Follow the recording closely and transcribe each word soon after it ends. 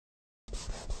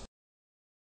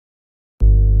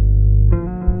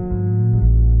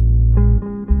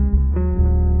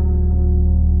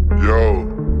Yo,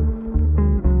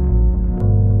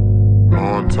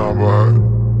 I'm talking about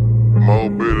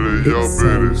mobility, yo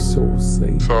bitty,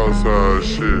 Southside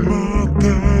shit.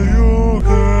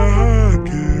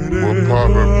 We're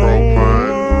poppin'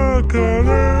 Propain,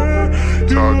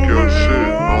 talk your shit,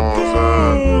 know what I'm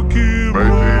saying?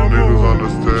 Make these niggas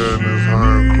understand this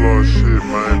iron claw shit,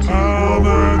 man, to this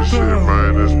mobility shit,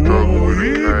 man, this struggle we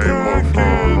done came up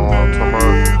from, know what I'm talking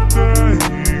about?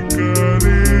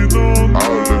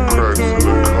 All the cracks in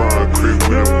the concrete,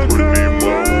 we done put these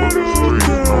motherfucking streets,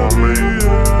 know what I mean?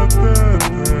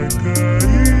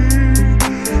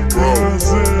 Bro.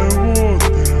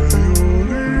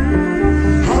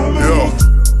 Yo,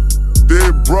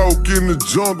 dead broke in the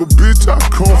jungle, bitch, I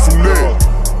come from that.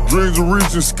 Dreams of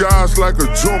reaching skies like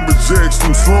a jumbo jack.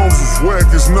 Some slums was whack,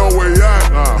 there's no way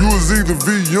out. You was either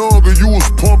V Young or you was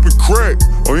pumping crack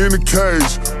or in the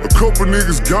cage. A couple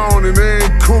niggas gone and they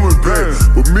ain't coming back.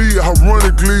 But me,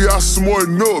 ironically, I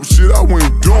smarten up. Shit, I went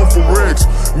dumb for Rex.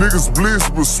 Niggas bliss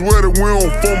but swear that we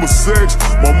don't form a sex.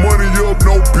 My money up,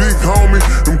 no big homie.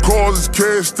 Them cars is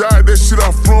cashed out, that shit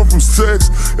I flung from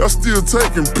sex. Y'all still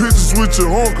taking pictures with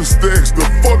your uncle stacks. The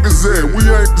fuck is that? We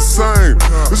ain't the same.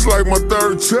 It's like my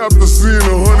third chapter seeing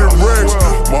 100 racks.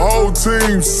 My whole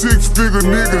team, 6-figure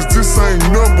niggas. This ain't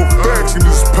number facts. And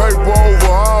this paper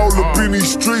over all up in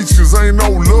these streets, cause ain't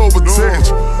no love attached.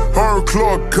 Her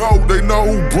Clark Coat, they know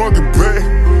who brought it back.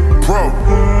 Bro.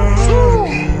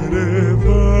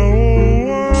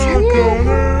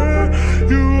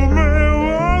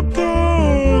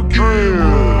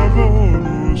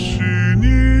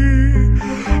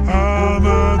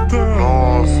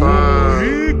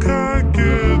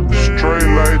 Straight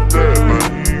like that, man.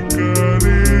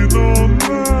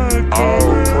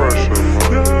 All pressure,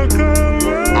 man.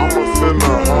 I'ma send a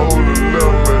whole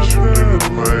little mess you niggas,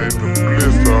 man. To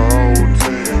bless the whole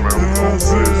team, man. We gon'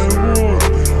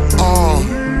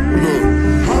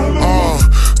 bless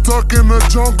stuck in the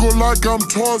jungle like I'm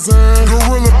Tarzan.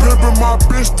 Gorilla pimpin' my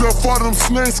bitch, for them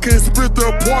snakes can't spit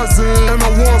their poison. In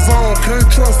a war zone, can't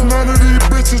trust none of these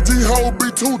bitches. These hoes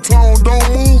be two-tone, don't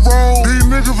move wrong. These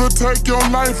niggas will take your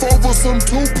life over some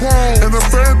two-prong. And the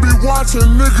fans be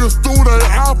watching niggas through their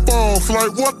iPhones.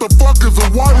 Like what the fuck is a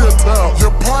wiretap?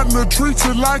 Your partner treats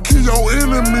you like he your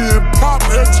enemy and pop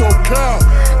at your cap.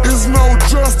 It's no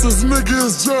justice, nigga,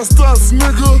 it's just us,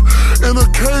 nigga. In the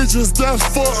cages, that's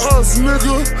for us,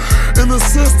 nigga. In the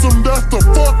system, that's the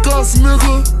fuck us,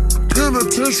 nigga.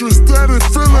 Penitentiary steady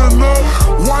filling up.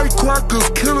 White crackers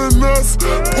killing us.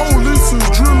 Police is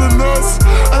drilling us.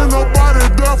 Ain't nobody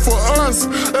there for us.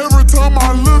 Every time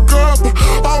I look up,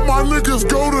 all my niggas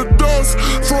go to dust.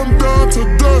 From dawn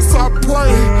to dusk I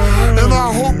pray, and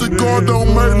I hope that God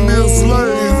don't make me a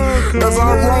slave. As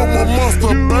I roam amongst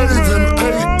the bathing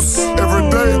apes, every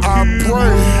day I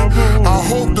pray, I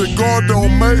hope that God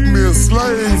don't make me a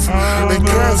slave and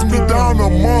cast me down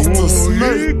amongst the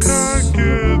snakes.